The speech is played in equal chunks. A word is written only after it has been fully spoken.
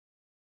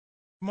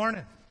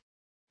Morning.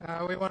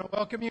 We want to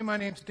welcome you. My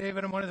name's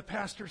David. I'm one of the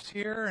pastors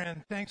here,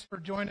 and thanks for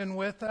joining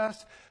with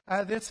us.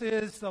 This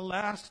is the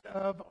last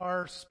of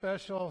our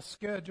special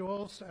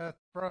schedules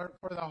for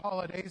the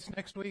holidays.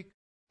 Next week,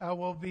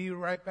 we'll be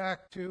right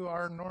back to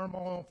our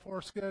normal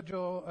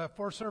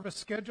four-service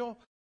schedule.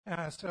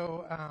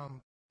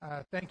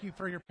 Thank you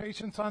for your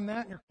patience on that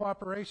and your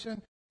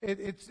cooperation.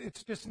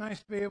 It's just nice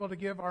to be able to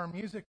give our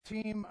music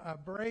team a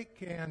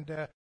break,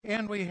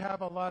 and we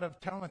have a lot of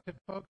talented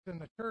folks in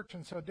the church,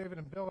 and so David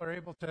and Bill are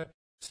able to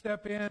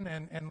step in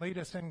and lead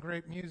us in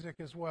great music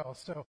as well.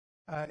 So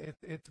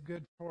it's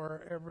good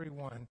for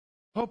everyone.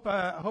 Hope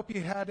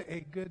you had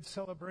a good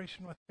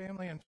celebration with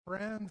family and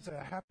friends.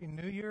 Happy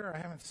New Year! I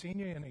haven't seen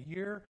you in a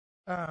year.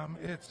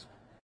 It's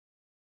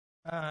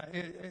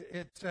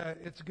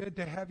good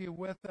to have you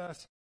with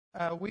us.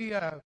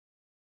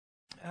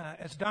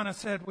 As Donna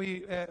said,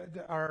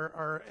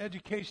 our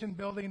education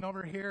building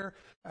over here,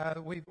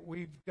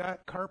 we've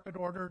got carpet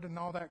ordered and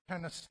all that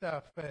kind of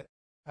stuff. But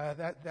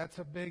that's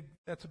a big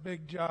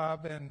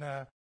job,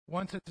 and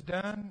once it's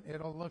done,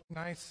 it'll look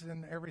nice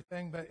and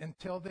everything. But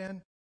until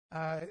then,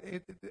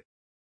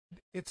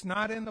 it's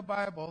not in the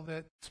Bible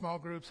that small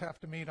groups have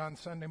to meet on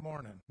Sunday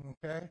morning.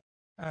 Okay,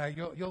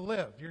 you'll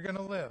live. You're going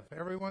to live.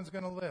 Everyone's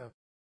going to live.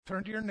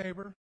 Turn to your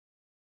neighbor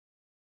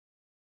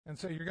and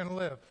say, "You're going to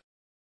live."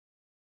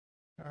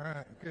 All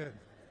right, good.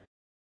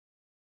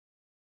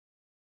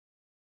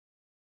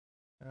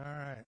 All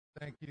right,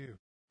 thank you.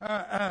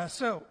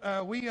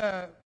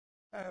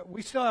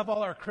 We still have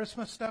all our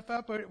Christmas stuff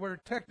up. We're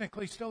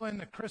technically still in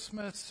the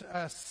Christmas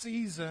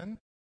season.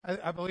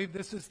 I believe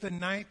this is the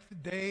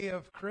 9th day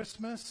of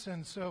Christmas,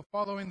 and so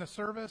following the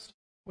service,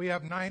 we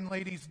have 9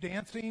 ladies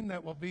dancing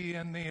that will be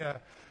in the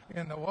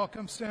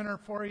welcome center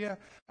for you.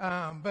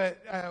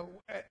 But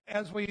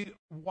as we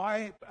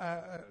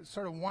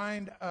sort of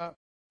wind up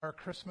our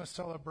Christmas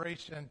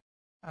celebration,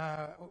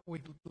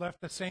 we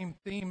left the same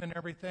theme and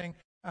everything.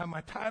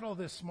 My title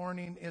this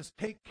morning is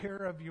 "Take Care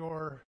of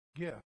Your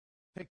Gift."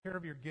 Take care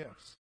of your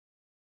gifts.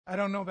 I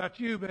don't know about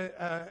you, but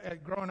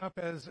growing up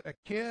as a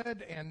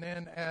kid and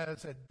then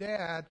as a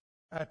dad,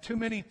 too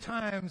many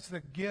times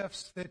the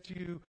gifts that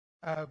you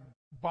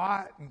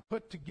bought and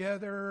put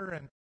together,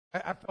 and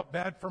I felt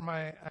bad for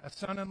my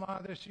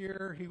son-in-law this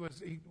year.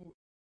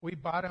 We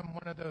bought him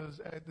one of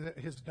those,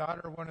 his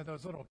daughter, one of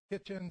those little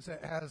kitchens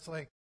that has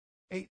like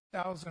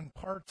 8,000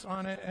 parts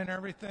on it and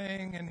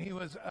everything, and he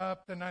was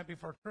up the night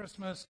before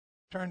Christmas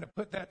trying to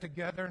put that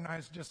together, and I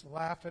was just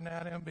laughing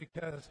at him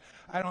because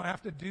I don't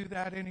have to do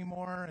that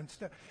anymore and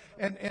stuff.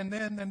 And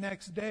then the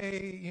next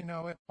day,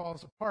 it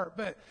falls apart.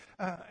 But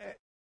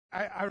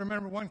I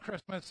remember one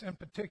Christmas in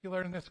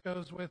particular, and this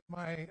goes with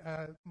my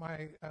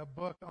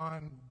book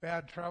on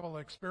bad travel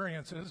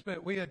experiences.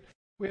 But we had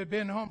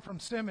been home from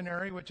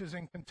seminary, which is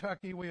in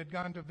Kentucky. We had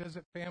gone to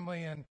visit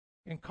family in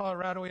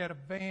Colorado. We had a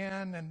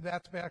van, and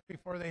that's back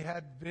before they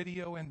had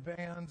video in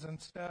vans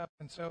and stuff.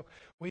 And so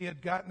we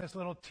had gotten this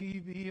little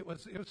TV. It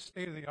was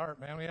state of the art,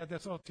 man. We had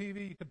this little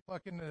TV you could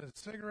plug into a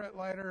cigarette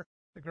lighter.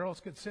 The girls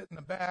could sit in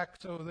the back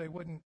so they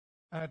wouldn't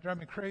drive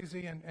me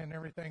crazy and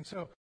everything.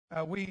 So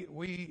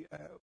we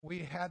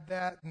had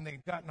that, and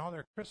they'd gotten all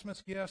their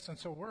Christmas gifts. And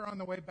so we're on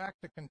the way back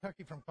to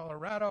Kentucky from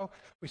Colorado.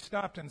 We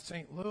stopped in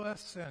St.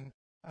 Louis, and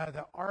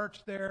the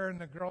arch there, and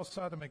the girls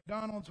saw the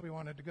McDonald's. We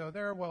wanted to go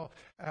there. Well,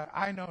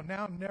 I know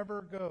now,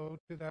 never go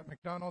to that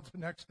McDonald's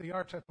next to the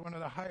arch. That's one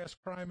of the highest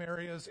crime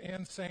areas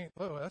in St.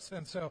 Louis.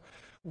 And so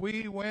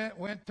we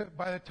went to,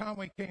 by the time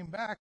we came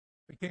back,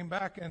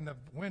 and the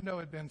window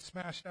had been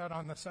smashed out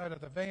on the side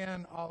of the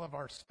van. All of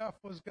our stuff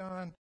was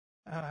gone,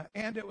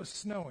 and it was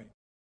snowing.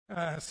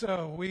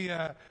 So we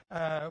got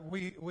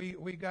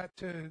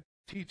to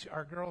teach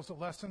our girls a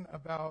lesson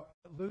about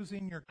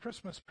losing your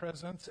Christmas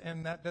presents,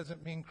 and that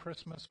doesn't mean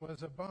Christmas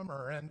was a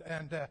bummer.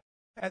 And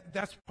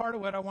that's part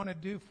of what I want to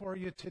do for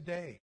you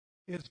today,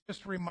 is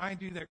just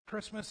remind you that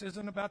Christmas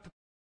isn't about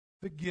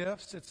the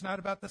gifts. It's not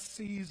about the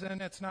season.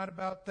 It's not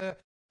about the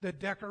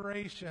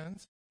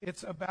decorations.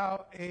 It's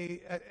about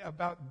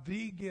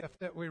the gift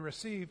that we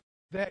receive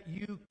that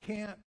you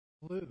can't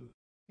lose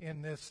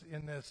in this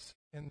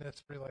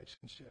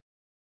relationship,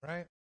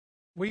 right?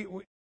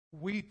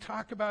 We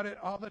talk about it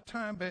all the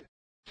time, but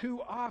too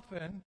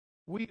often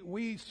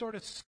we sort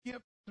of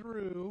skip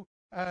through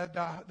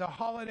the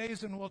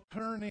holidays, and we'll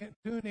tune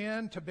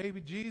in to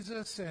baby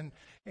Jesus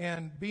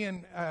and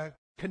being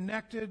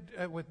connected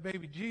with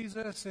baby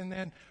Jesus, and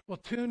then we'll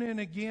tune in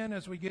again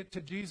as we get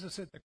to Jesus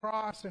at the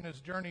cross and his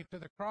journey to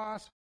the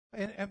cross.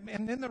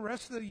 And then the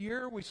rest of the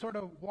year, we sort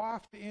of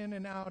waft in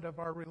and out of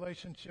our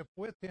relationship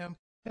with him,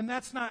 and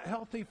that's not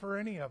healthy for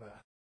any of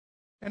us.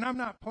 And I'm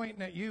not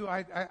pointing at you.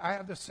 I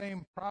have the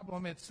same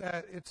problem. It's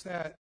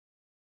that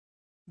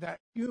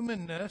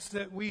humanness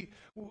that we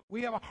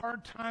have a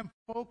hard time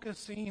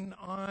focusing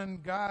on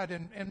God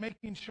and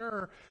making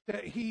sure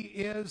that he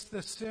is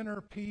the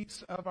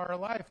centerpiece of our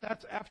life.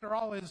 That's, after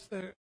all, is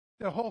the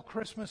whole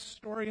Christmas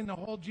story, and the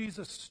whole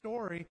Jesus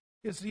story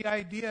is the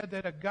idea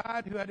that a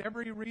God who had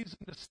every reason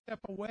to step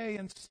away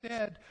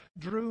instead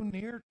drew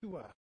near to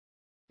us.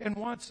 and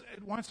wants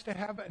to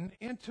have an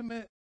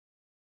intimate,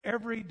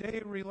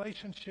 everyday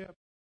relationship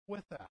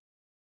with us.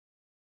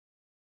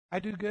 I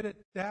do good at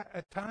that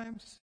at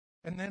times,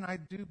 and then I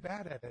do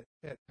bad at it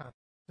at times.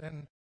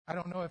 And I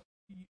don't know if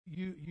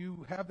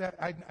you have that.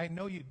 I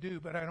know you do,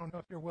 but I don't know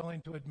if you're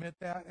willing to admit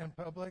that in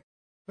public.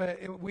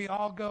 But we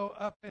all go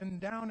up and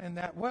down in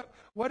that. What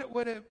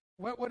would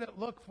it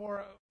look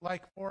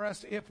like for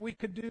us if we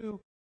could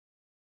do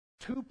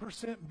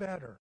 2%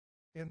 better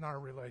in our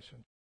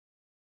relationship?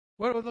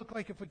 What would it look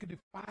like if we could do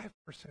 5%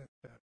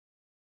 better?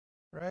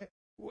 Right?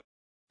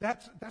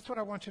 That's what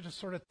I want you to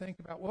sort of think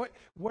about.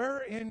 Where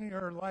in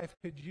your life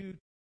could you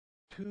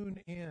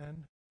tune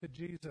in to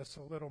Jesus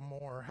a little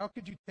more? How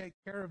could you take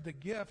care of the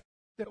gift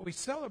that we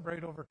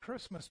celebrate over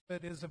Christmas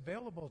but is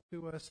available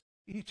to us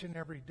each and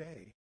every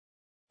day?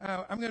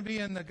 I'm going to be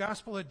in the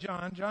Gospel of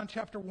John, John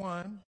chapter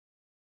 1.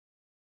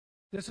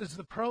 This is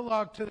the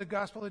prologue to the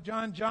Gospel of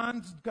John.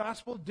 John's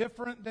Gospel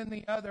different than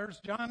the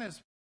others. John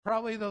is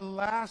probably the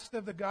last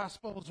of the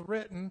Gospels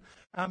written.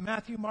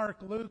 Matthew, Mark,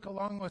 Luke,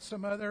 along with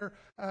some other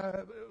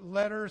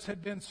letters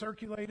had been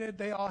circulated.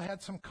 They all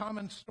had some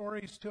common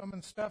stories to them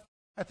and stuff.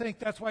 I think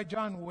that's why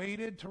John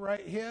waited to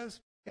write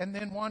his and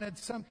then wanted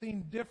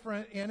something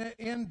different in it.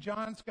 In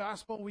John's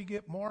Gospel, we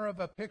get more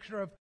of a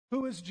picture of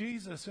who is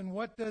Jesus and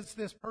what does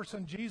this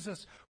person,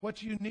 Jesus,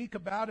 what's unique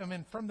about him.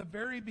 And from the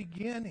very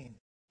beginning,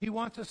 he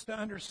wants us to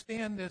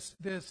understand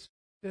this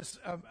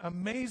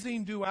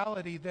amazing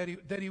duality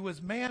that he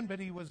was man, but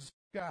he was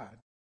God.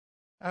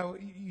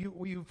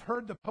 You've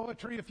heard the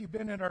poetry if you've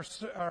been in our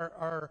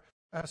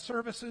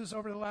services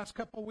over the last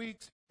couple of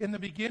weeks. In the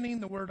beginning,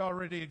 the Word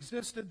already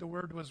existed. The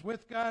Word was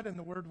with God, and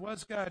the Word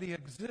was God. He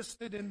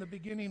existed in the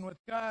beginning with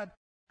God.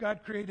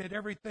 God created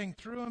everything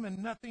through him,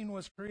 and nothing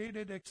was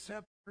created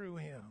except through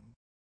him.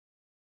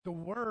 The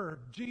Word,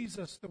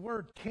 Jesus, the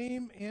Word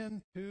came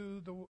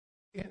into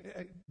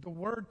the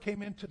Word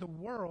came into the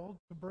world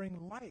to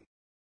bring light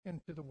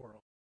into the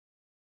world.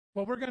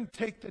 Well, we're going to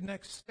take the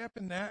next step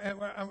in that.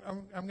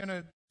 I'm going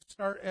to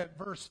start at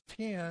verse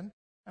 10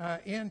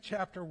 in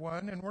chapter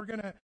 1, and we're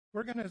going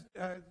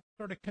to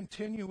sort of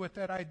continue with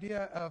that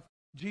idea of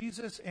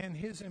Jesus and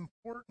his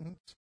importance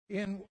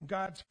in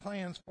God's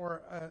plans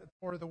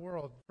for the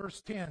world.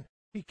 Verse 10,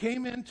 he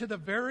came into the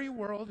very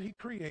world he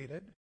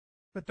created,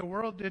 but the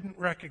world didn't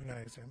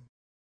recognize him.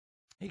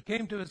 He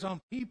came to his own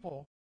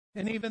people,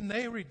 and even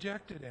they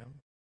rejected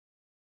him.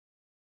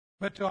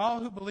 But to all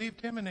who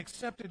believed him and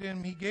accepted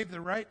him, he gave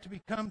the right to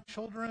become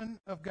children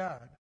of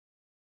God.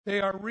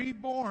 They are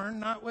reborn,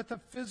 not with a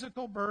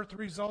physical birth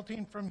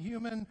resulting from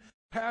human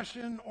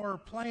passion or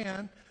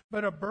plan,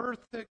 but a birth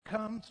that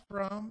comes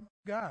from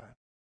God.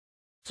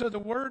 So the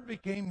Word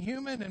became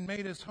human and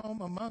made his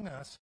home among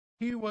us.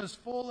 He was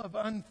full of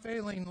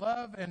unfailing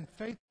love and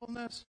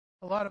faithfulness.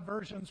 A lot of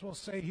versions will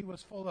say he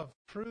was full of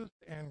truth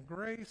and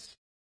grace.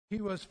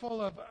 He was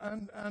full of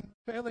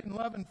unfailing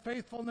love and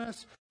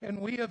faithfulness,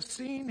 and we have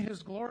seen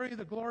his glory,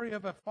 the glory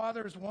of a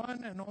Father's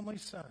one and only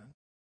Son.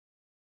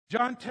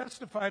 John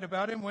testified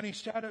about him when he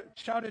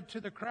shouted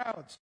to the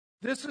crowds,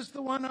 "This is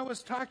the one I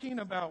was talking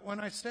about when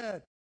I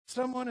said,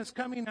 'Someone is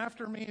coming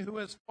after me who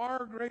is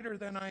far greater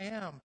than I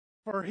am,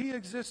 for he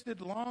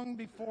existed long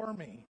before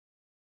me.'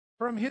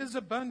 From his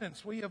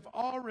abundance we have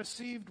all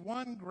received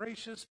one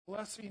gracious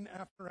blessing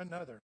after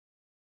another.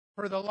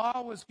 For the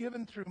law was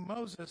given through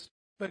Moses,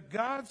 but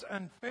God's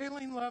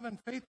unfailing love and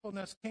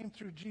faithfulness came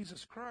through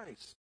Jesus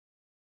Christ.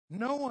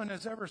 No one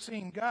has ever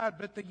seen God,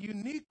 but the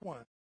unique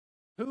one,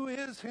 who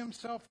is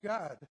himself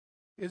God,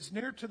 is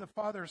near to the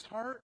Father's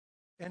heart,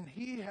 and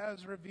he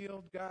has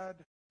revealed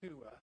God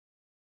to us."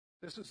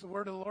 This is the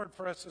word of the Lord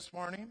for us this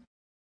morning.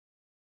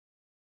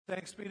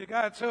 Thanks be to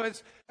God. So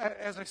as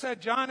I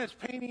said, John is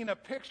painting a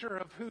picture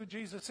of who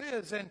Jesus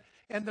is, and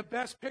the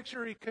best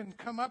picture he can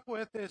come up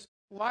with is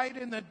light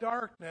in the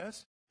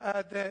darkness,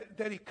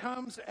 that he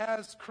comes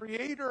as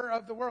creator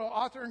of the world,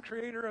 author and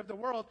creator of the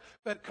world,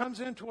 but comes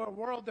into a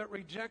world that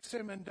rejects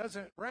him and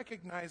doesn't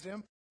recognize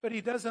him, but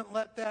he doesn't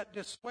let that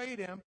dissuade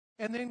him,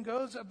 and then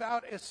goes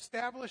about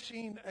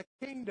establishing a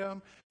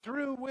kingdom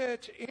through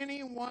which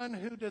anyone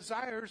who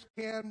desires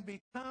can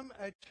become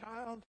a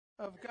child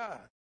of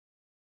God.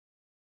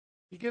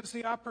 He gives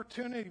the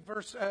opportunity,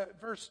 verse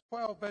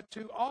 12, "But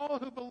to all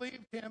who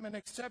believed him and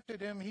accepted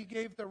him, he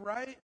gave the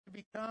right to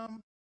become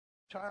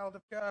a child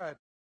of God."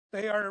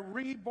 They are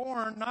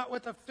reborn, not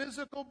with a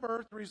physical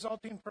birth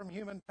resulting from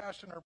human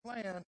passion or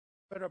plan,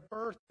 but a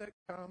birth that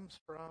comes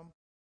from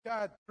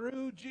God.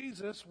 Through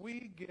Jesus,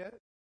 we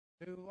get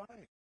new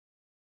life.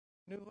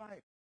 New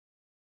life.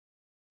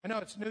 I know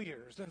it's New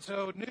Year's, and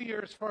so New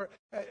Year's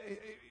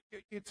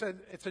it's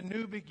a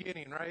new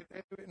beginning, right?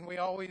 And we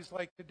always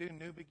like to do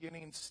new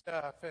beginning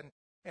stuff,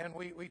 and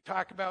we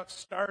talk about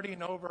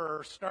starting over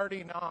or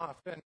starting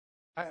off, and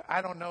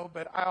I don't know,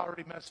 but I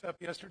already messed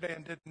up yesterday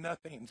and did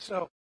nothing.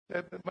 So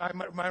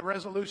my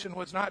resolution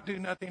was not do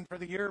nothing for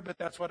the year, but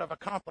that's what I've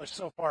accomplished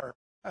so far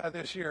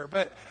this year.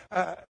 But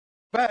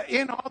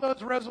in all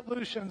those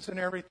resolutions and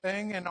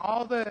everything, and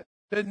all the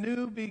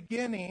new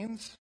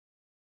beginnings,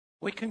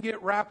 we can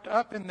get wrapped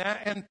up in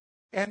that.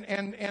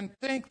 and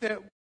think that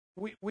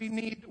we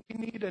need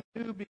a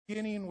new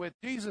beginning with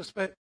Jesus.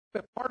 But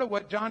part of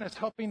what John is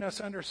helping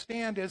us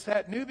understand is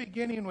that new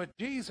beginning with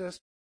Jesus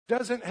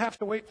doesn't have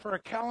to wait for a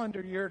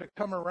calendar year to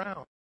come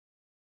around.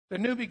 The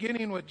new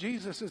beginning with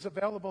Jesus is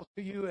available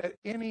to you at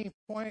any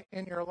point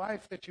in your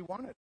life that you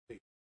want it to be.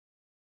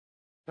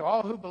 To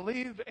all who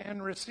believed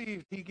and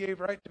received, he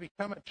gave right to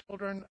become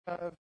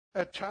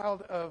a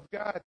child of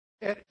God.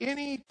 At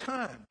any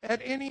time,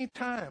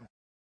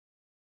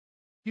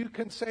 you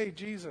can say,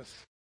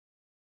 Jesus,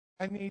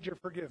 I need your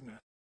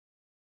forgiveness.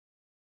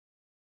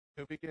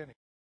 New beginning.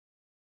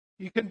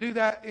 You can do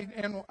that,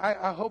 and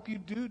I hope you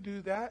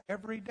do that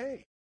every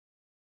day.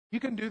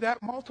 You can do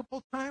that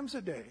multiple times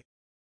a day.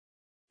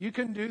 You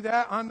can do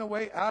that on the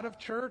way out of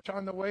church,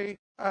 on the way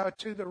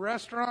to the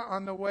restaurant,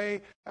 on the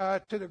way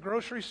to the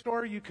grocery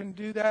store. You can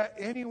do that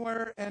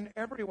anywhere and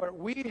everywhere.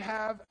 We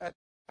have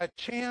a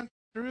chance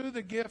through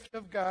the gift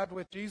of God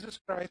with Jesus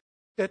Christ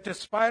that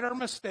despite our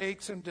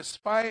mistakes and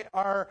despite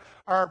our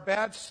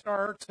bad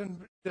starts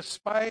and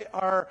despite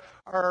our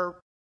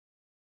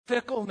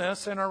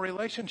fickleness in our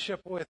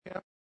relationship with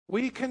him,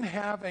 we can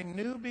have a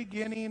new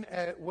beginning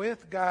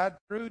with God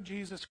through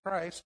Jesus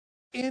Christ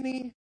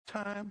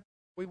anytime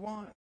we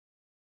want.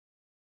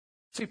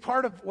 See,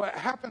 part of what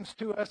happens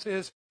to us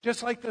is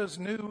just like those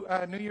New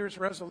Year's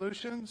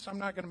resolutions. I'm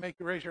not going to make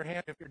you raise your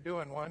hand if you're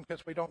doing one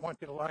because we don't want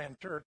you to lie in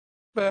church.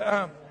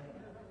 But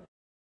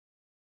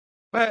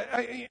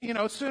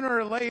sooner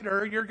or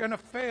later you're going to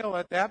fail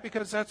at that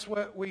because that's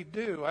what we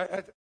do.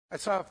 I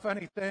saw a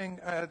funny thing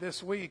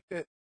this week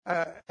that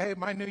hey,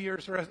 my New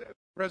Year's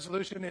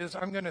resolution is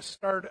I'm going to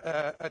start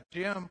a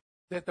gym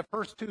that the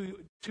first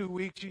two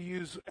weeks you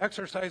use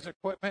exercise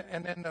equipment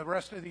and then the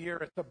rest of the year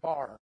it's a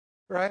bar.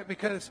 Right?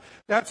 Because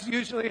that's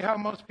usually how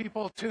most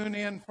people tune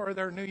in for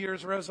their New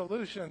Year's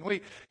resolution.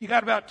 You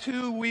got about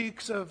 2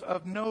 weeks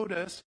of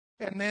notice,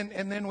 and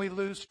then we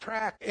lose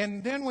track.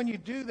 And then when you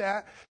do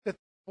that, the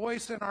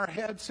voice in our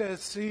head says,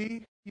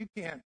 "See, you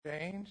can't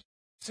change.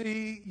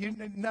 See,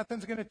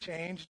 nothing's going to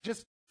change.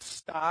 Just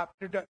stop."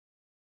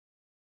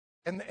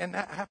 And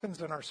that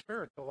happens in our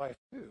spiritual life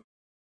too.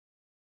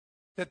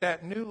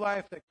 That new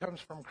life that comes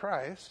from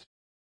Christ,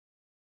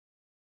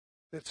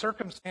 that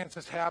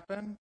circumstances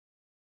happen.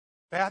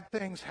 Bad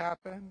things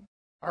happen.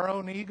 Our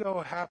own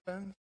ego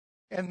happens.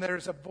 And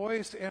there's a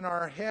voice in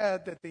our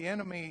head that the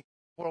enemy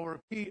will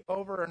repeat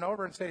over and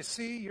over and say,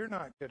 "See, you're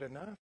not good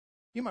enough.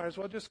 You might as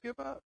well just give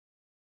up.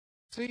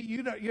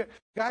 See,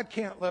 God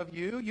can't love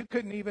you. You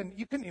couldn't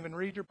even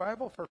read your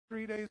Bible for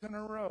 3 days in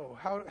a row.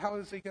 How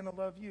is he going to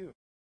love you?"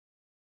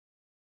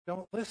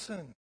 Don't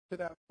listen to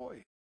that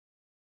voice.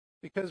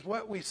 Because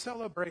what we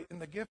celebrate in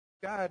the gift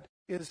of God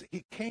is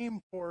he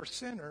came for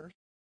sinners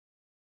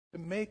to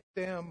make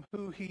them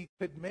who he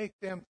could make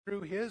them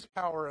through his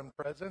power and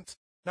presence,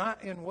 not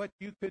in what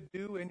you could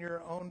do in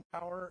your own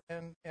power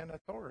and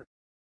authority.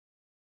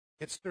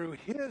 It's through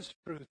his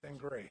truth and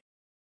grace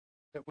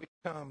that we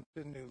come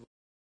to new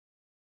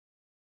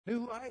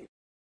life,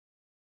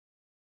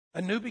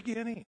 a new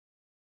beginning,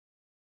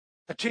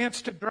 a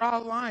chance to draw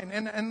a line.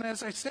 And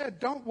as I said,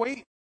 don't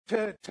wait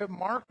to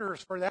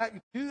markers for that.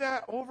 You do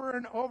that over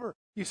and over.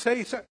 You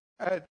say,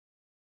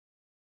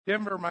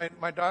 Denver,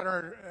 my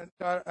daughter,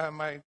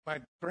 my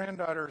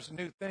granddaughter's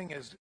new thing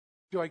is,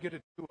 do I get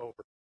a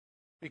do-over?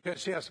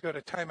 Because she has to go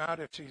to timeout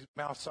if she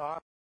mouths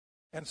off.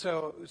 And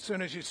so as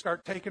soon as you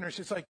start taking her,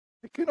 she's like,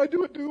 "Can I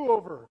do a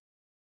do-over?"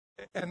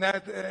 And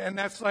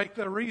that's like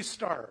the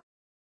restart.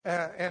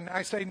 And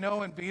I say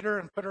no and beat her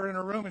and put her in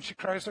a room and she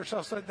cries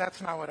herself. So that's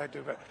not what I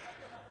do. But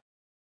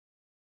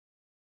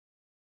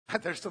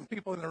there's some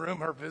people in the room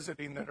who are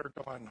visiting that are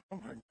going, "Oh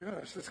my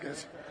gosh, this guy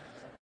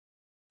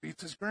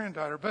beats his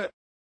granddaughter." But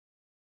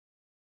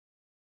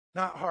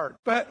not hard.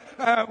 But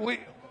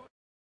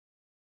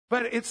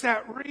it's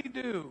that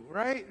redo,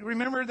 right?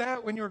 Remember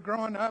that when you were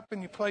growing up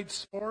and you played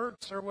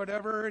sports or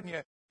whatever,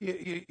 and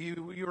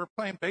you were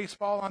playing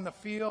baseball on the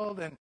field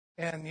and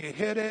you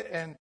hit it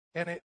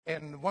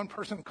and one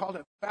person called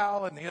it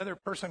foul and the other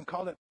person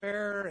called it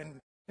fair,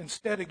 and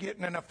instead of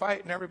getting in a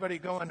fight and everybody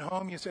going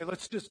home, you say,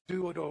 "Let's just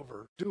do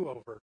over,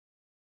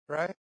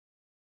 right?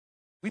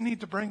 We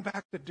need to bring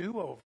back the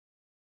do-over.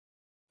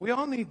 We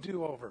all need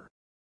do-over.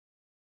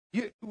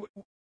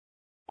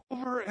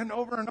 Over and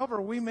over and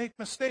over, we make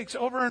mistakes.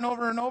 Over and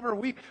over and over,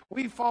 we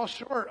fall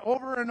short.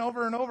 Over and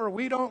over and over,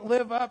 we don't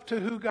live up to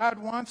who God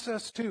wants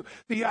us to.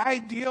 The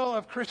ideal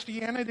of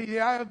Christianity, the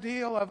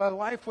ideal of a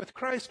life with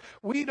Christ,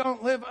 we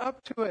don't live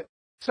up to it.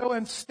 So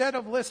instead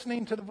of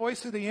listening to the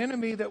voice of the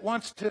enemy that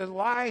wants to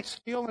lie,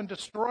 steal, and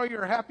destroy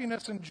your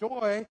happiness and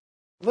joy,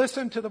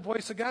 listen to the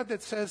voice of God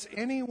that says,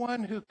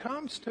 "Anyone who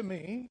comes to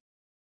me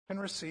can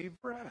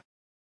receive breath.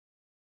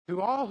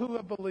 To all who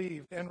have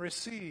believed and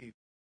received,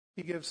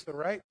 he gives the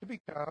right to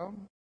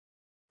become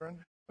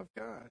children of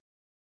God."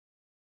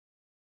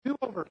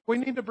 Do-over. We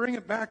need to bring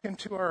it back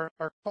into our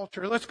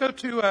culture. Let's go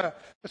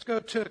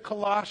to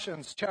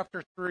Colossians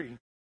chapter 3,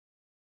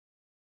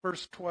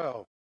 verse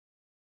 12.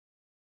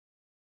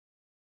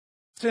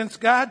 "Since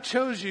God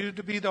chose you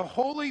to be the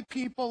holy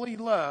people he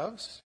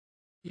loves,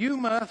 You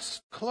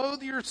must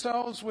clothe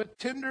yourselves with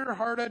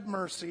tender-hearted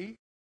mercy,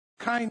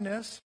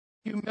 kindness,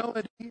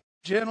 humility,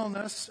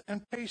 gentleness,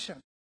 and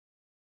patience.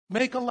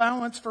 Make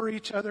allowance for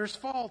each other's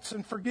faults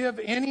and forgive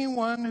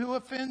anyone who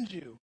offends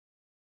you.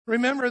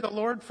 Remember, the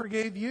Lord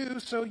forgave you,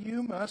 so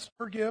you must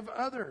forgive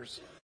others.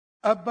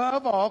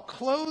 Above all,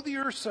 clothe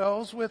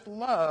yourselves with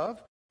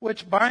love,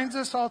 which binds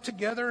us all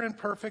together in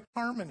perfect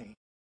harmony.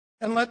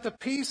 And let the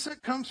peace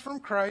that comes from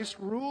Christ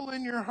rule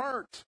in your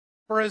hearts.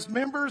 For as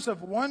members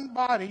of one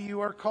body,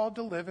 you are called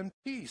to live in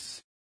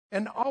peace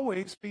and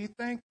always be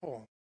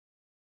thankful.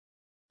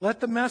 Let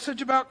the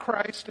message about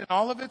Christ in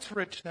all of its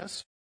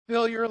richness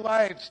fill your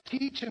lives.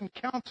 Teach and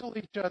counsel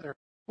each other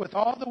with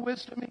all the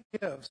wisdom He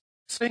gives.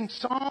 Sing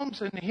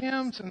psalms and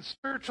hymns and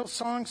spiritual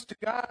songs to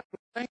God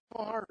with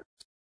thankful hearts.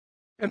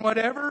 And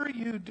whatever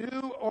you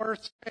do or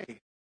say,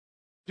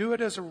 do it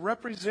as a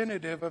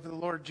representative of the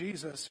Lord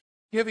Jesus,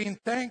 giving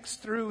thanks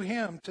through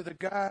Him to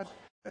God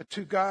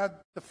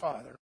the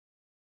Father.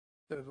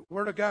 The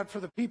Word of God for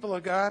the people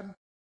of God.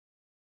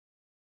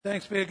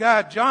 Thanks be to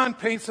God. John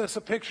paints us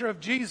a picture of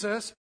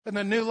Jesus and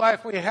the new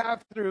life we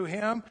have through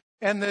Him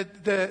and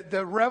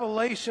the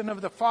revelation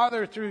of the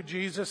Father through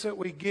Jesus that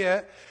we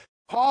get.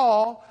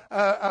 Paul,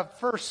 a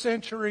first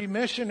century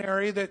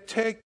missionary that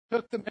took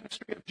the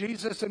ministry of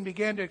Jesus and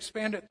began to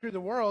expand it through the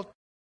world,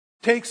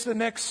 takes the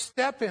next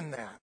step in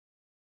that.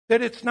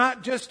 That it's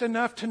not just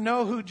enough to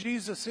know who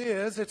Jesus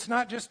is. It's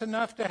not just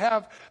enough to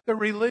have the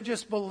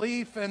religious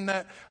belief and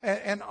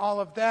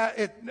all of that,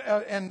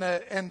 and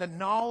the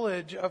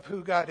knowledge of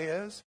who God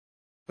is.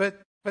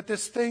 But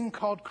this thing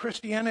called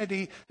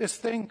Christianity, this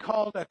thing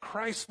called a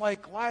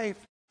Christ-like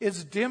life,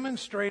 is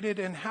demonstrated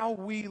in how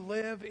we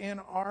live in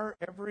our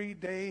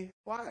everyday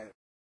life.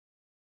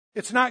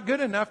 It's not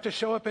good enough to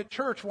show up at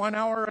church 1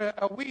 hour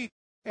a week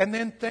and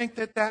then think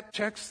that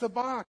checks the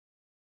box.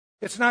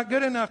 It's not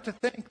good enough to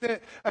think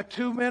that a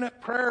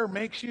 2-minute prayer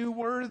makes you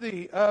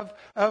worthy of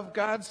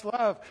God's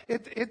love.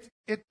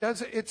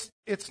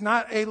 It's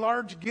not a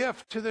large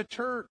gift to the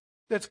church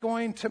that's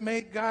going to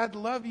make God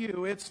love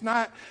you. It's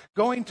not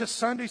going to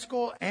Sunday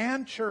school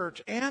and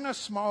church and a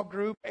small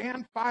group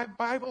and 5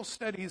 Bible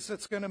studies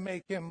that's going to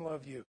make Him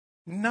love you.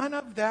 None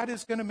of that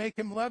is going to make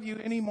Him love you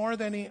any more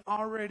than He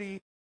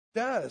already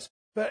does.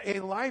 But a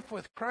life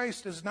with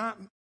Christ is not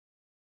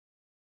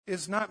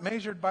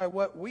measured by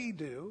what we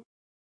do,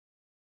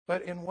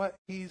 but in what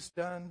He's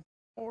done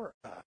for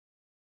us.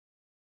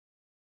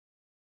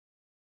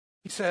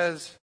 He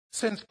says,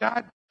 since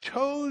God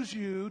chose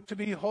you to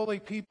be holy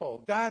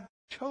people, God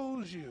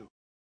chose you.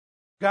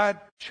 God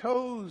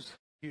chose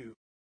you.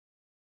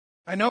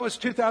 I know it's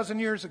 2,000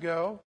 years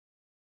ago.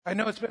 I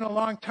know it's been a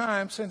long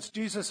time since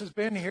Jesus has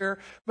been here,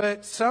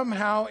 but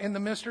somehow in the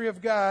mystery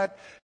of God,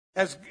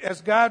 as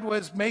God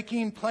was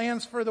making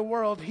plans for the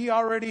world, He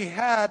already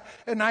had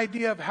an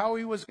idea of how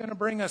He was going to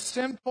bring a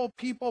sinful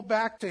people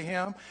back to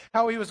Him,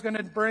 how He was going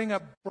to bring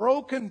a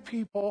broken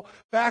people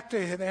back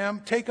to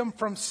them, take them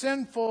from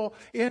sinful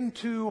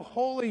into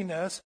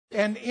holiness.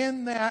 And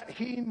in that,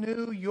 He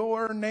knew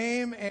your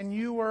name and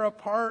you were a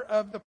part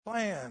of the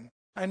plan.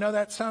 I know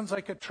that sounds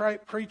like a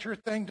trite preacher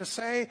thing to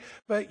say,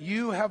 but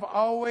you have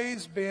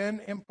always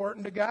been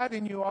important to God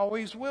and you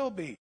always will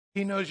be.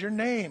 He knows your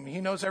name.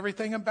 He knows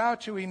everything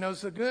about you. He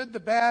knows the good, the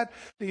bad,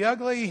 the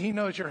ugly. He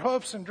knows your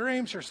hopes and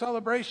dreams, your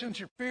celebrations,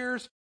 your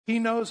fears. He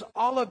knows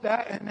all of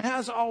that and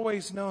has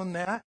always known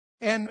that.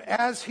 And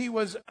as He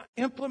was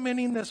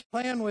implementing this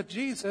plan with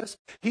Jesus,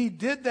 He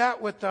did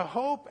that with the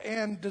hope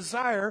and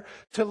desire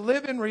to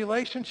live in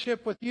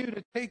relationship with you,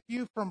 to take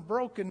you from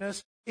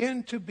brokenness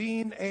into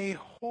being a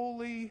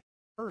holy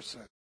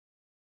person.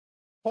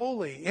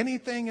 Holy.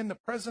 Anything in the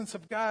presence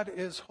of God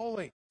is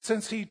holy.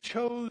 Since He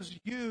chose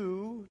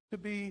you to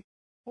be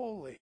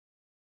holy,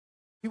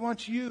 He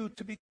wants you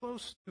to be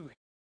close to Him.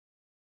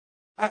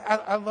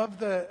 I love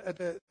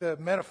the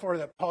metaphor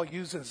that Paul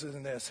uses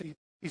in this.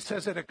 He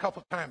says it a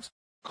couple times.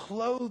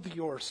 Clothe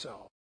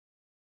yourself.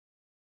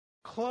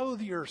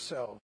 Clothe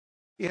yourself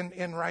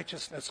in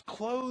righteousness.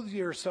 Clothe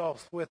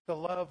yourself with the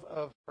love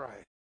of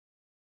Christ.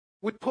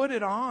 We put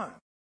it on.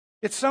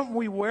 It's something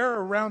we wear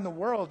around the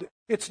world.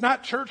 It's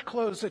not church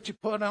clothes that you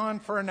put on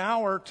for an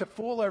hour to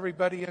fool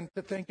everybody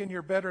into thinking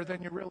you're better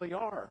than you really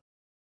are.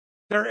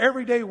 They're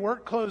everyday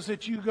work clothes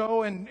that you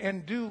go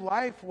and do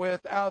life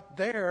with out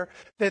there.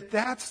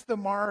 That's the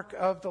mark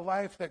of the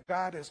life that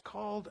God has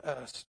called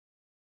us.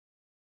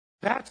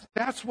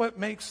 That's what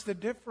makes the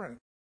difference.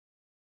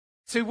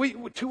 See,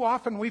 too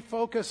often we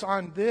focus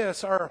on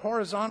this, our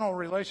horizontal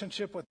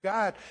relationship with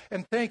God,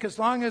 and think as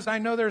long as I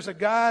know there's a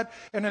God,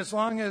 and as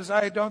long as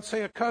I don't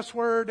say a cuss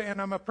word, and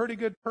I'm a pretty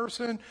good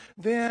person,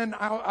 then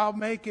I'll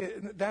make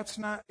it. That's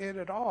not it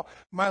at all.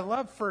 My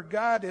love for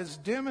God is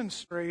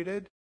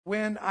demonstrated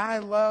when I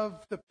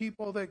love the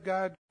people that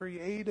God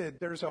created.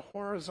 There's a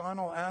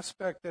horizontal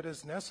aspect that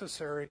is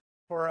necessary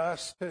for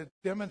us to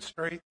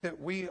demonstrate that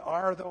we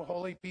are the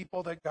holy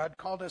people that God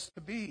called us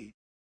to be.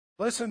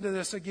 Listen to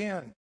this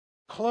again.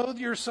 Clothe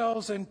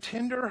yourselves in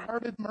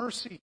tender-hearted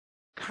mercy,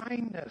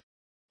 kindness,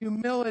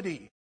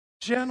 humility,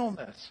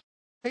 gentleness,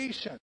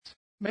 patience.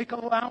 Make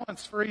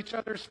allowance for each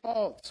other's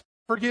faults.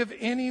 Forgive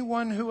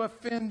anyone who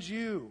offends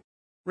you.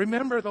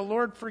 Remember, the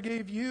Lord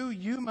forgave you.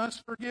 You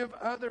must forgive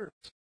others.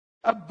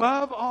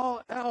 Above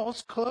all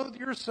else, clothe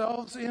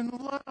yourselves in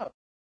love,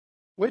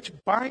 which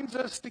binds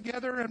us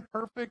together in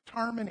perfect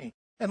harmony.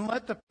 And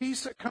let the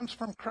peace that comes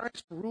from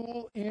Christ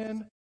rule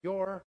in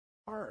your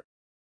heart.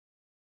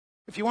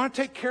 If you want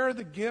to take care of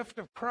the gift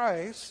of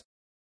Christ,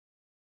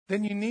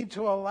 then you need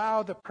to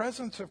allow the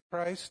presence of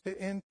Christ to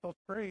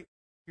infiltrate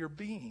your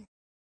being.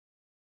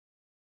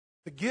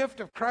 The gift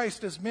of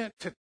Christ is meant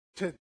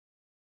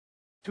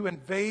to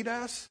invade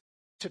us,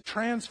 to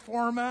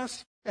transform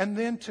us, and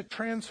then to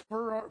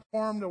transform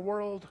the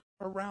world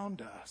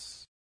around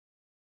us.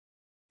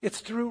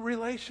 It's through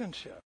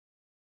relationship.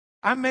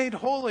 I'm made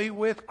holy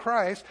with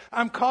Christ.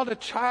 I'm called a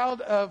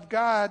child of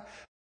God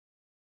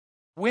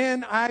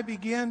when I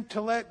begin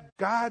to let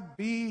God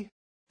be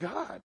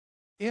God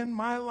in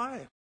my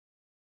life.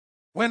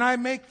 When I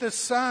make the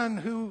Son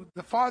who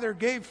the Father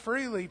gave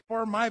freely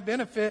for my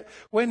benefit,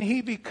 when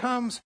He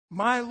becomes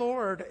my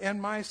Lord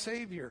and my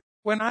Savior.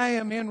 When I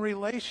am in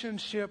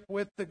relationship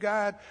with the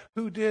God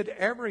who did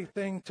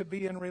everything to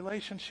be in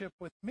relationship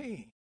with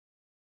me.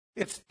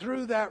 It's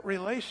through that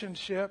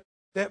relationship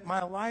that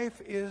my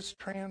life is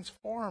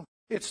transformed.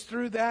 It's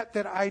through that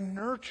I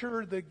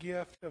nurture the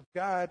gift of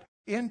God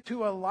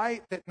into a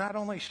light that not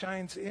only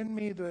shines in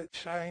me, but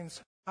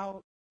shines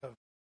out of me.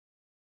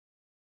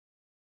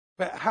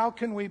 But how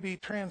can we be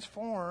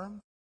transformed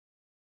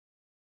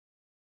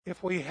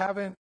if we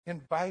haven't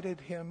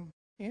invited Him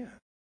in?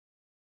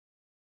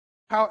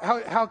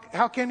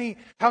 How can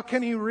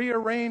he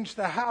rearrange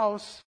the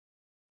house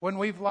when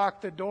we've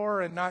locked the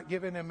door and not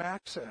given Him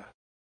access?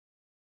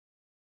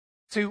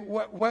 See,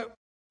 what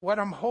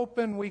I'm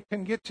hoping we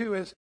can get to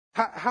is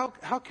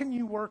how can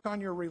you work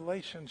on your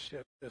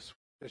relationship this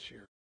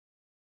year?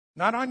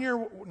 Not on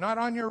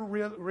your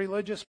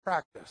religious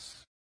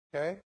practice,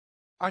 okay?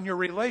 On your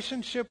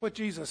relationship with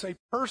Jesus, a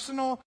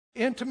personal,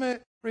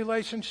 intimate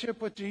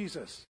relationship with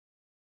Jesus.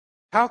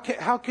 How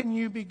can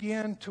you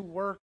begin to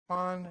work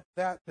on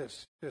that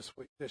this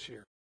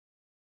year?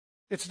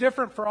 It's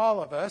different for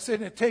all of us,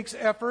 and it takes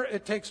effort.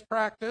 It takes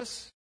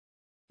practice.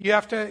 You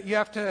have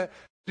to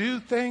do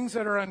things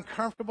that are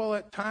uncomfortable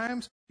at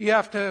times. You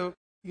have to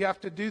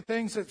do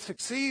things that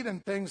succeed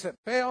and things that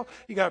fail.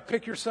 You got to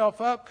pick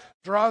yourself up,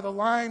 draw the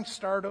line,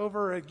 start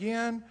over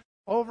again,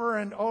 over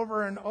and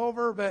over and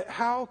over. But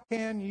how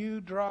can you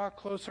draw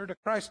closer to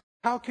Christ?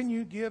 How can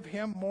you give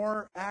Him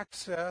more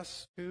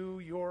access to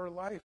your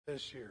life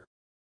this year?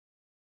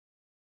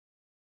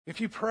 If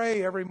you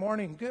pray every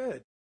morning,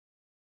 good.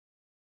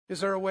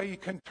 Is there a way you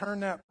can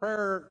turn that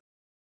prayer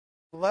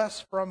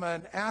less from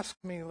an ask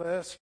me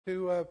list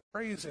to a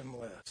praise Him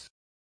list?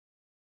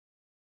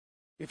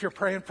 If you're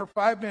praying for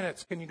 5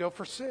 minutes, can you go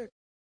for 6?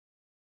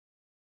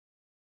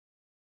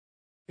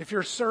 If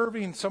you're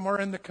serving somewhere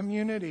in the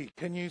community,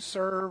 can you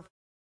serve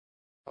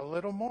a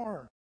little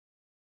more?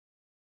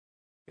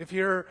 If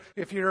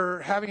you're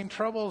having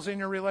troubles in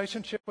your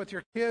relationship with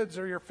your kids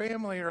or your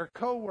family or a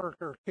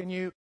coworker, can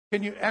you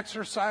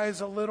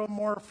exercise a little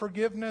more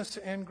forgiveness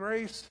and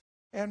grace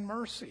and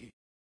mercy?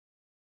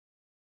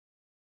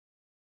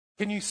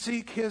 Can you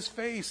seek His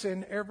face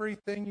in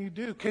everything you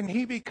do? Can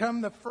He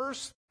become the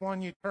first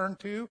one you turn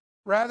to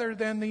rather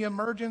than the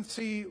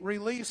emergency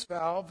release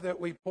valve that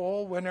we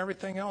pull when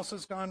everything else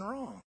has gone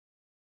wrong?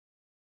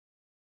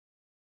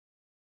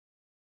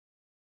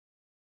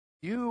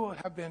 You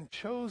have been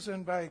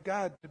chosen by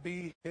God to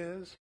be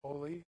His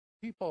holy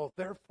people.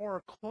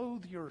 Therefore,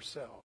 clothe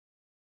yourself.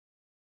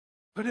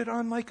 Put it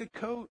on like a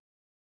coat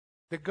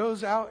that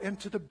goes out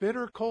into the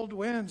bitter cold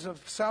winds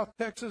of South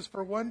Texas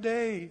for one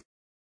day.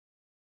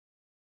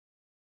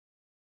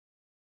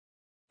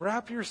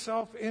 Wrap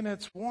yourself in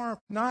its warmth,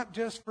 not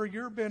just for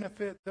your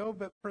benefit, though,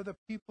 but for the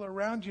people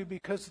around you,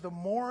 because the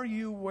more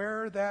you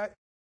wear that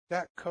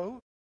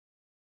coat,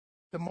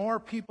 the more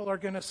people are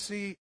going to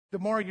see, the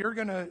more you're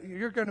going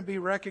to be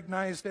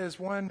recognized as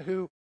one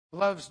who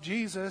loves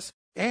Jesus,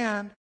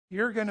 and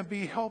you're going to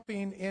be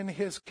helping in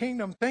His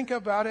kingdom. Think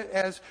about it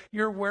as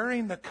you're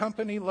wearing the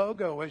company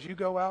logo as you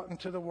go out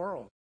into the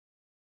world.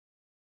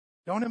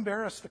 Don't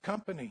embarrass the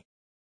company,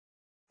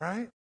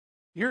 right?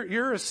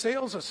 You're a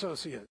sales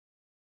associate.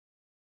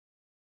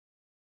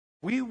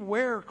 We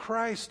wear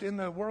Christ in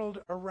the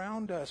world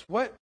around us.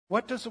 What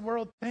does the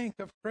world think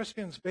of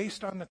Christians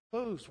based on the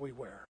clothes we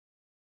wear?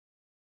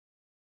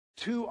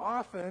 Too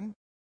often,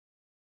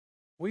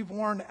 we've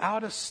worn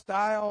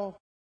out-of-style,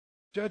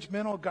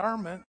 judgmental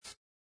garments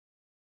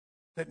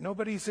that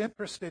nobody's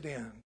interested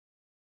in.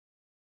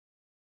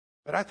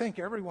 But I think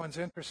everyone's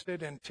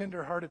interested in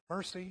tender-hearted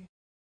mercy,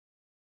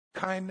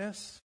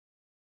 kindness,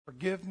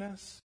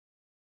 forgiveness,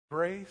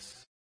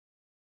 grace.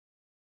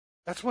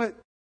 That's what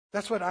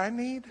I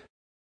need.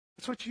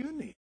 That's what you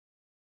need.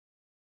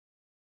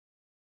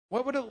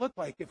 What would it look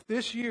like if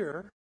this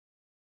year,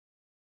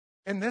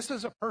 and this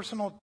is a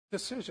personal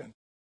decision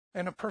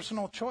and a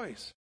personal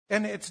choice,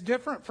 And it's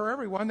different for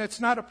everyone.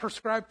 It's not a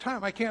prescribed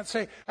time. I can't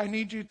say, I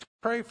need you to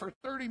pray for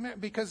 30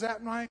 minutes, because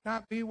that might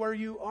not be where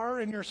you are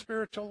in your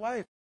spiritual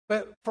life.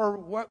 But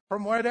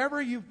from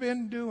whatever you've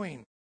been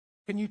doing,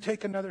 can you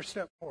take another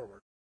step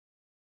forward?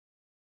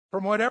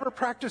 From whatever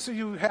practices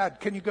you had,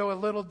 can you go a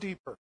little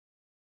deeper?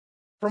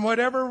 From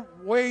whatever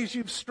ways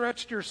you've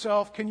stretched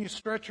yourself, can you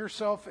stretch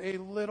yourself a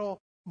little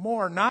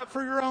more? Not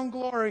for your own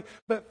glory,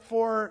 but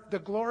for the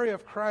glory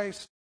of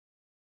Christ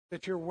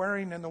that you're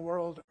wearing in the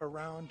world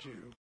around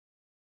you.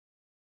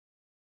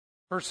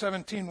 Verse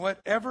 17,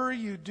 whatever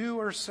you do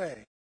or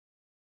say,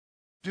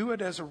 do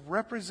it as a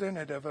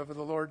representative of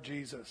the Lord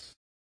Jesus,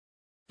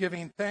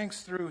 giving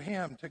thanks through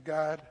him to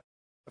God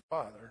the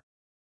Father.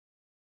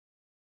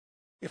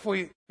 If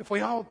we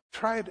all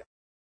tried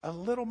a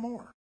little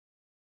more,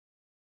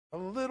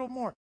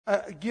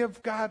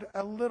 give God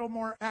a little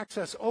more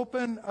access,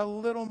 open a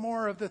little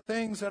more of the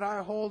things that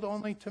I hold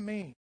only to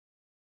me,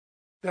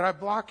 that I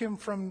block him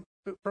from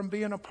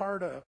being a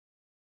part of,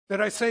 that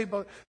I say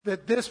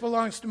that this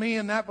belongs to me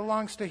and that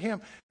belongs to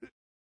him.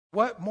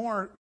 What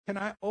more can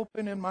I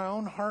open in my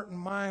own heart and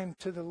mind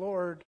to the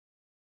Lord,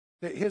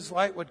 that his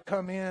light would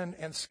come in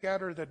and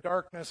scatter the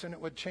darkness and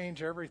it would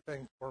change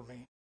everything for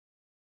me?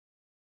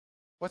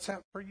 What's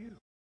that for you?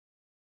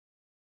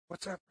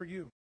 What's that for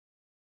you?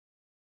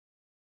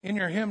 In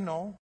your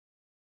hymnal,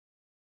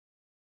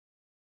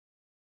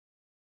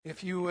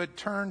 if you would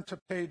turn to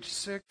page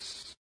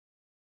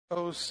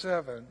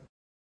 607.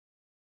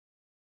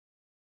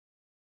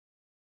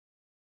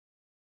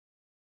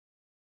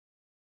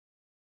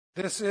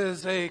 This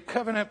is a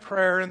covenant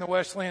prayer in the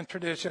Wesleyan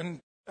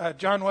tradition.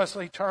 John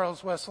Wesley,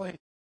 Charles Wesley,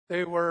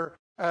 they were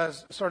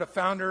sort of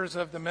founders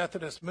of the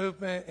Methodist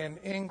movement in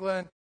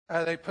England.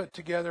 They put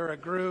together a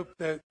group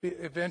that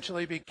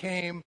eventually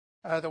became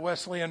the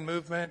Wesleyan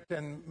movement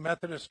and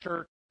Methodist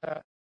Church.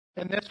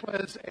 And this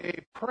was a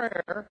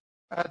prayer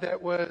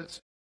that was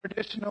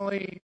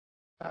traditionally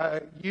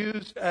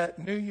used at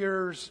New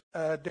Year's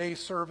Day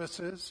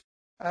services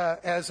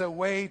as a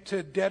way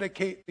to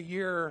dedicate the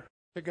year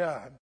to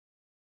God.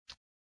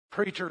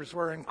 Preachers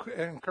were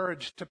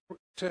encouraged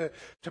to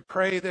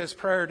pray this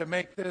prayer, to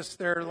make this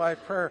their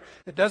life prayer.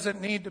 It doesn't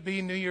need to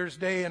be New Year's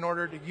Day in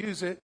order to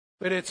use it,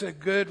 but it's a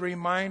good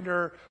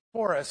reminder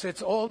for us.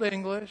 It's Old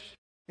English.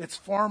 It's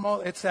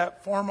formal. It's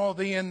that formal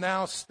thee and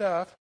thou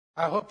stuff.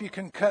 I hope you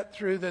can cut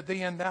through the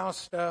thee and thou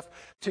stuff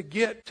to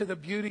get to the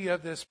beauty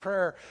of this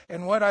prayer.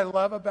 And what I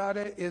love about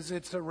it is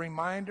it's a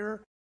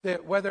reminder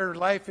that whether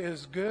life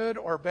is good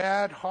or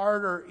bad,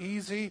 hard or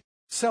easy,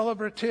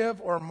 celebrative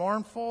or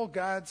mournful,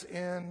 God's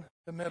in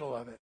the middle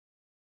of it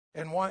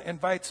and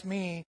invites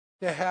me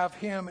to have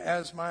him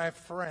as my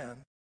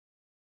friend.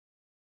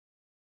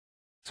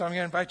 So I'm going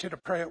to invite you to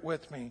pray it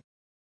with me.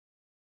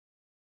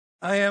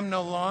 I am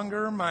no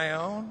longer my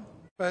own,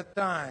 but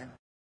thine.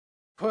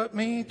 Put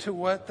me to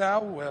what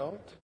thou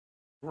wilt.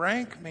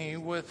 Rank me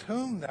with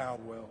whom thou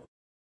wilt.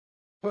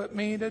 Put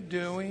me to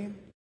doing.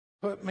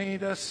 Put me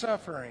to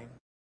suffering.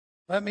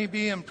 Let me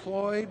be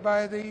employed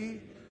by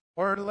thee,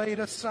 or laid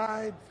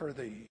aside for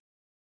thee,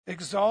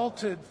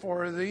 exalted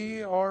for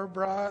thee, or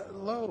brought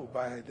low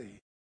by thee.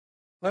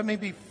 Let me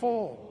be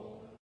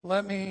full.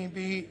 Let me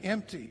be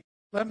empty.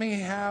 Let me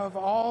have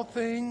all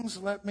things.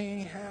 Let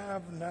me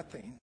have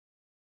nothing.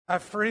 I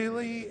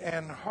freely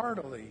and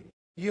heartily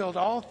yield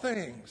all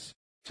things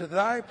to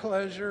thy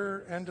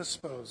pleasure and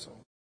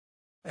disposal.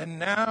 And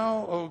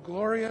now, O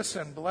glorious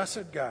and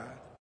blessed God,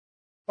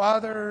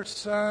 Father,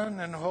 Son,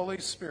 and Holy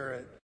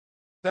Spirit,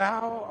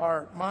 thou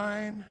art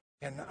mine,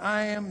 and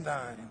I am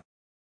thine,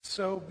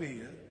 so be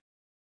it.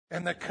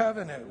 And the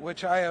covenant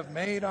which I have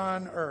made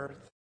on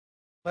earth,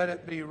 let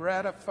it be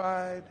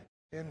ratified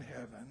in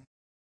heaven.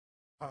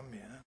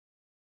 Amen.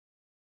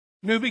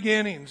 New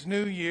beginnings,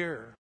 new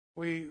year.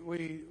 We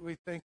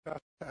think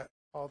about that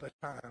all the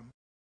time.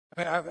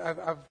 I mean,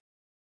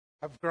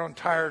 I've grown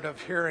tired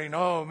of hearing,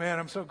 oh man,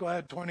 I'm so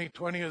glad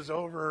 2020 is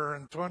over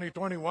and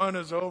 2021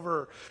 is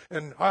over,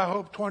 and I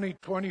hope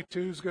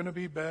 2022 is going to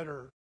be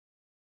better.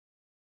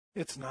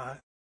 It's not.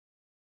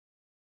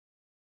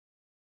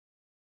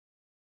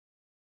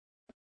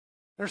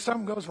 There's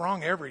something goes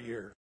wrong every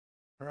year,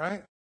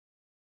 right?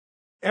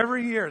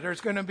 Every year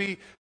there's going to be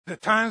the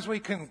times we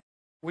can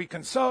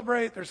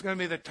celebrate. There's going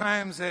to be the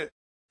times that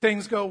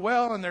things go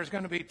well, and there's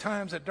going to be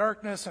times of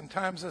darkness and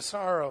times of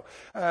sorrow.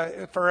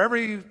 For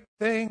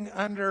everything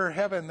under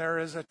heaven, there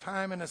is a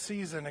time and a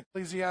season.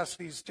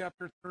 Ecclesiastes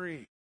chapter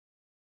 3.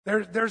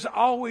 There's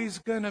always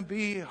going to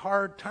be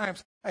hard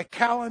times. A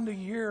calendar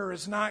year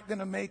is not going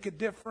to make a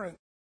difference.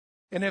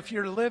 And if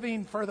you're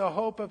living for the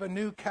hope of a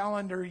new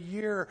calendar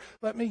year,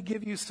 let me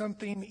give you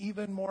something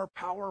even more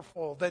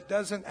powerful that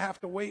doesn't have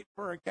to wait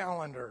for a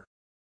calendar.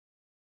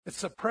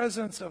 It's the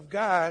presence of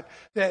God,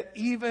 that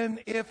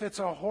even if it's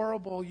a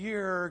horrible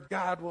year,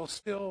 God will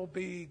still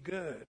be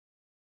good.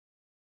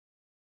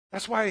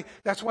 That's why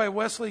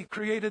Wesley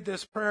created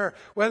this prayer,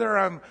 whether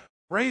I'm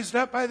raised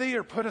up by thee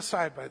or put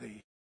aside by thee,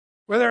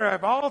 whether I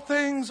have all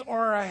things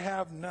or I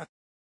have nothing.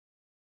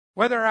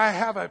 Whether I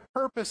have a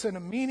purpose and a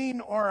meaning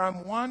or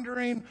I'm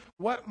wondering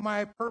what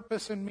my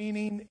purpose and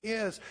meaning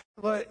is.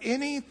 Let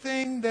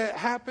anything that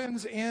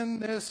happens in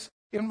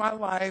my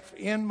life,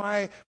 in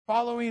my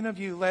following of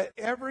you, let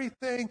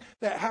everything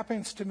that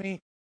happens to me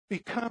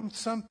become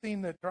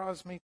something that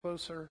draws me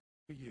closer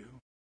to you.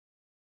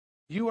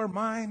 You are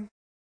mine,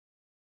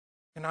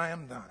 and I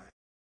am thine.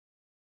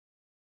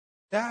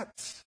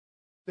 That's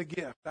the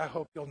gift I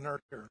hope you'll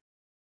nurture,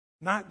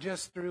 not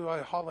just through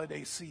a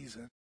holiday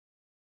season,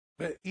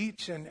 but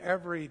each and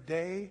every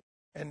day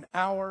and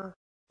hour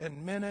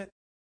and minute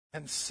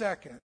and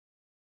second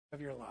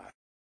of your life.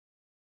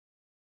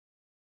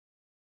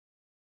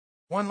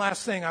 One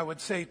last thing I would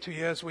say to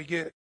you as we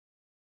get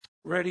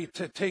ready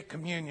to take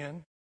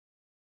communion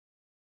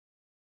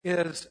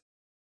is,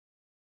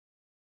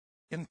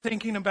 in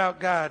thinking about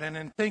God and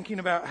in thinking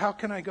about how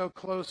can I go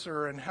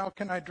closer and how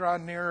can I draw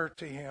nearer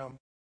to Him,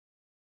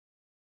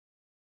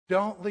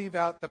 don't leave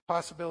out the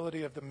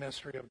possibility of the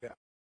mystery of God.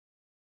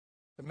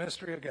 The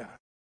mystery of God.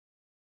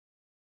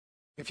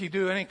 If you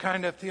do any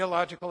kind of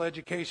theological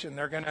education,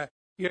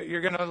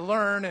 you're going to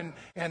learn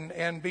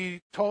and be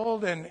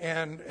told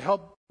and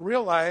help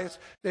realize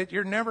that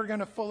you're never going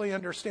to fully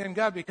understand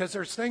God, because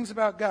there's things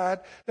about God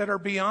that are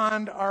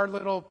beyond our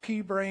little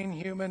pea-brain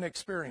human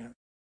experience.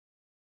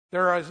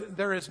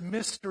 There is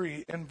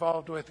mystery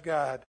involved with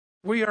God.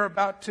 We are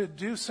about to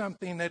do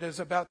something that is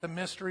about the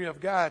mystery of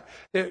God.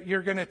 That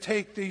you're going to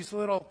take these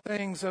little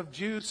things of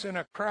juice and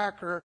a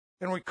cracker,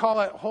 and we call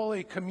it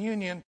Holy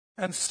Communion.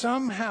 And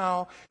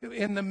somehow,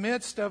 in the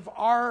midst of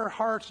our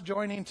hearts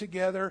joining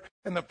together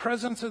and the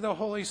presence of the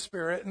Holy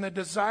Spirit and the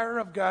desire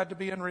of God to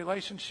be in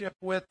relationship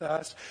with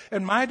us,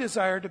 and my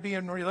desire to be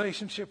in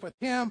relationship with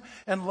Him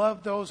and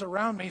love those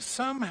around me,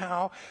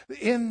 somehow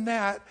in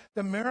that,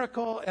 the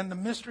miracle and the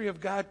mystery of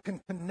God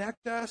can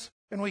connect us,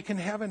 and we can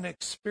have an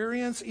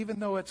experience, even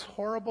though it's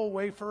horrible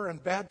wafer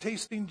and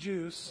bad-tasting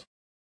juice.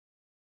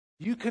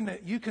 You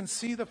can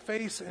see the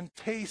face and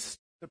taste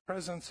the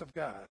presence of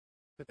God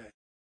today.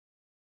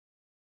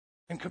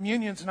 And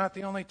communion's not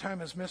the only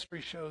time His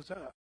mystery shows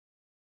up.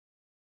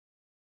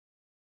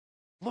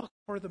 Look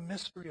for the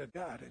mystery of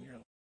God in your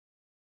life.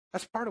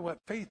 That's part of what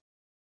faith is.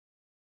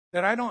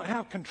 That I don't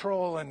have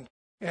control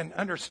and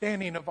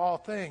understanding of all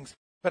things,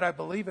 but I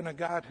believe in a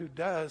God who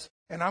does,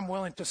 and I'm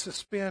willing to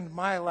suspend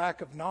my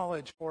lack of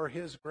knowledge for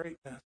His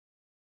greatness.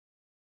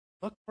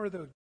 Look for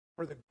the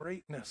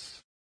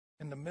greatness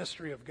and the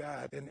mystery of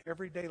God in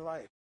everyday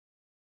life.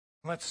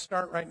 Let's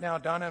start right now.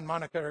 Donna and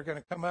Monica are going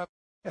to come up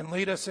and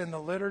lead us in the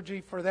liturgy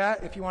for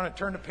that. If you want to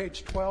turn to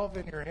page 12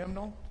 in your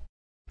hymnal.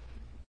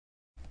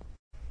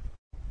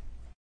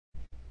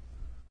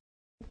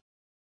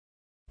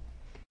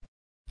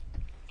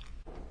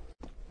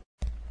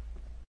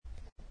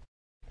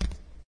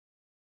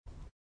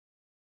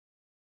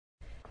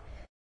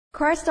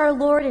 Christ our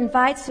Lord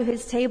invites to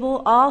His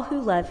table all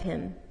who love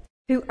Him,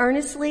 who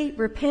earnestly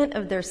repent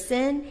of their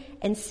sin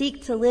and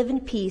seek to live in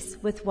peace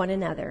with one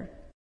another.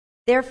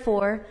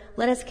 Therefore,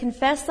 let us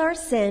confess our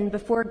sin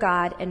before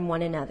God and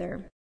one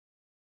another.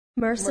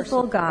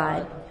 Merciful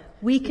God,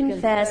 we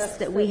confess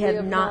that we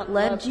have not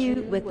loved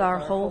you with our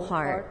whole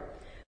heart.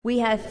 We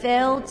have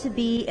failed to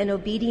be an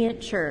obedient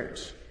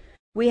church.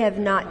 We have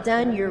not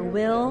done your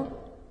will.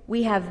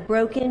 We have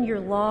broken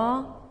your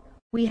law.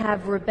 We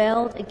have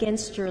rebelled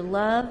against your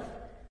love.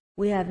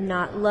 We have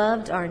not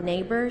loved our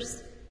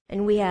neighbors,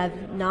 and we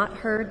have not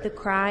heard the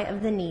cry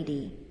of the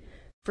needy.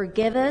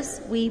 Forgive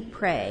us, we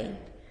pray.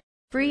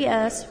 Free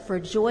us for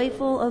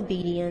joyful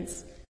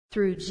obedience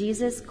through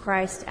Jesus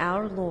Christ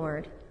our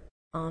Lord.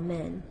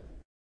 Amen.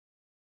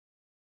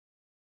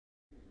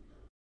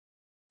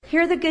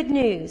 Hear the good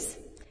news.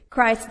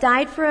 Christ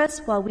died for us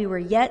while we were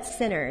yet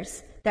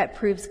sinners. That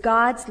proves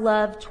God's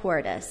love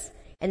toward us.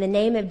 In the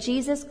name of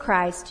Jesus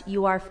Christ,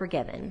 you are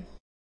forgiven.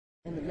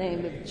 In the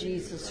name of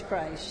Jesus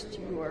Christ,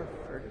 you are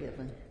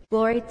forgiven.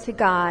 Glory to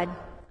God.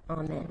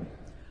 Amen.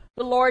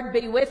 The Lord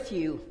be with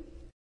you.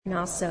 And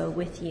also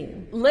with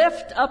you.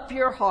 Lift up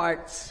your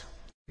hearts.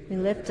 We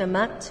lift them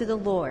up to the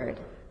Lord.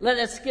 Let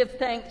us give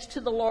thanks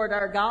to the Lord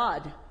our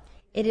God.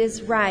 It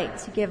is right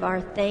to give our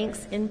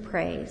thanks and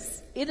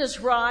praise. It is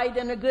right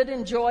and a good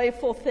and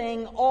joyful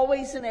thing,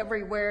 always and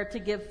everywhere, to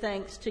give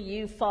thanks to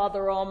you,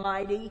 Father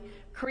Almighty,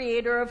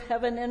 Creator of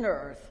heaven and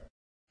earth.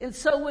 And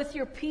so with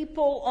your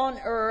people on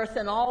earth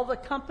and all the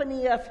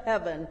company of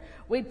heaven,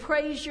 we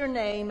praise your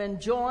name and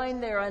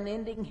join their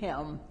unending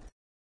hymn.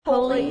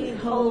 Holy,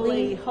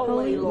 holy,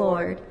 holy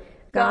Lord,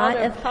 God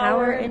of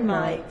power and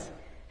might,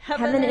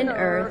 heaven and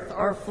earth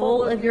are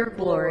full of your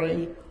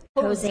glory.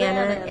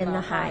 Hosanna in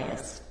the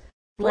highest.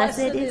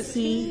 Blessed is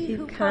he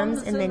who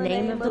comes in the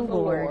name of the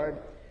Lord.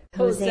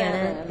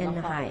 Hosanna in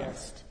the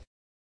highest.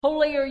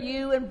 Holy are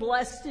you, and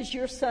blessed is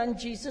your Son,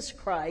 Jesus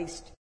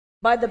Christ.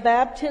 By the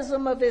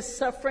baptism of his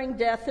suffering,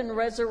 death, and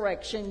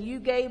resurrection, you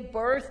gave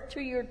birth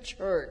to your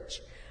church,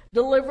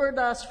 delivered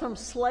us from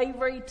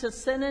slavery to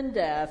sin and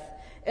death,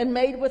 and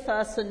made with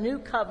us a new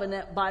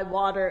covenant by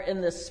water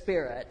and the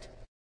Spirit.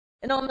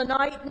 And on the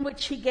night in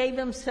which he gave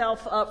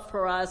himself up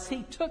for us,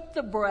 he took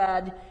the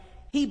bread,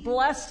 He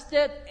blessed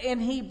it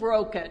and he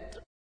broke it.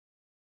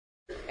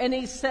 And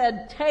he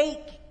said,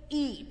 "Take,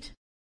 eat.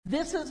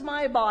 This is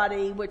my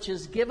body, which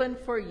is given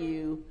for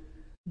you.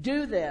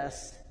 Do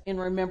this in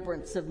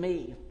remembrance of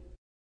me."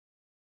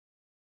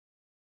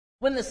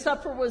 When the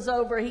supper was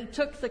over, he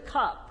took the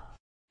cup,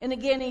 and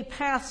again he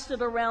passed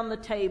it around the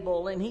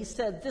table, and he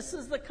said, "This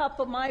is the cup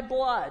of my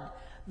blood,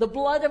 the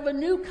blood of a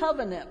new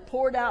covenant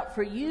poured out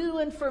for you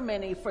and for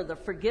many for the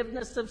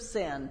forgiveness of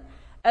sin.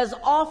 As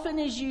often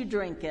as you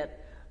drink it,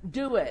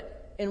 do it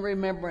in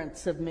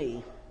remembrance of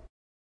me."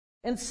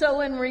 And so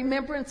in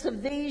remembrance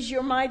of these,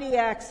 your mighty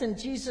acts in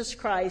Jesus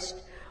Christ,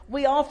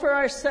 we offer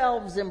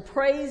ourselves in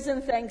praise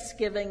and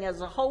thanksgiving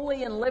as a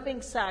holy and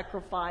living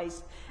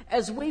sacrifice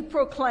as we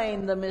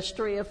proclaim the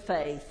mystery of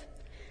faith.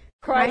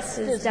 Christ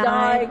has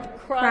died,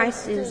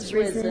 Christ is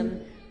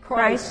risen,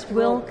 Christ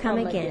will come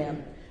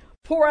again.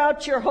 Pour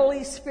out your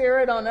Holy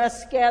Spirit on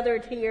us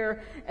gathered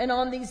here and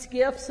on these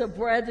gifts of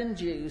bread and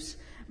juice.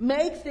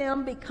 Make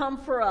them become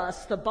for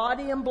us the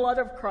body and blood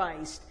of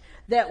Christ,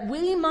 that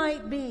we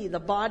might be the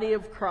body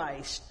of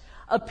Christ,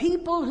 a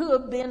people who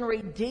have been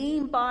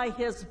redeemed by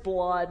his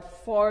blood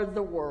for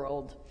the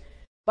world.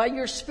 By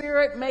your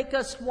Spirit, make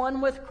us one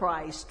with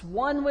Christ,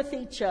 one with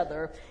each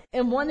other,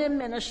 and one in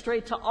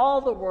ministry to all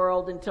the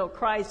world until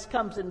Christ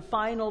comes in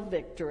final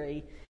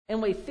victory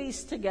and we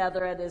feast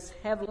together at his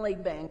heavenly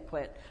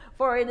banquet.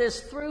 For it is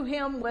through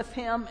him, with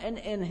him, and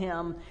in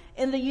him,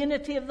 in the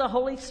unity of the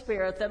Holy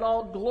Spirit, that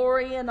all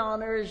glory and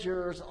honor is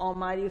yours,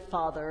 Almighty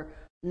Father,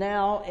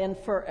 now and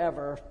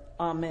forever.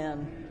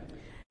 Amen.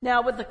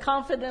 Now, with the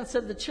confidence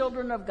of the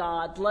children of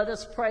God, let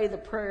us pray the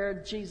prayer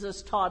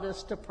Jesus taught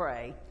us to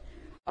pray.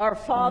 Our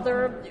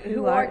Father,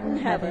 who art in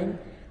heaven,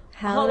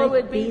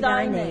 hallowed be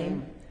thy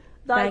name.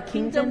 Thy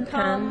kingdom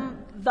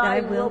come,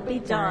 thy will be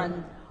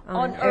done,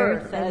 on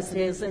earth as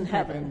it is in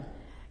heaven.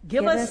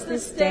 Give us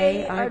this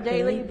day our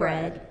daily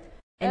bread,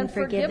 and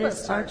forgive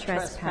us our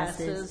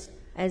trespasses,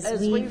 as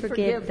we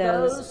forgive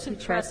those who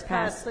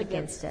trespass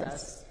against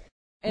us.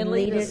 And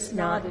lead us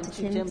not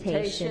into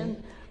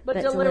temptation,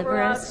 but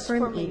deliver us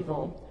from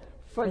evil.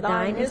 For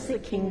thine is the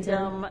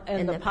kingdom,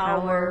 and the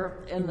power,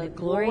 and the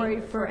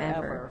glory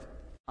forever.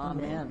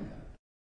 Amen.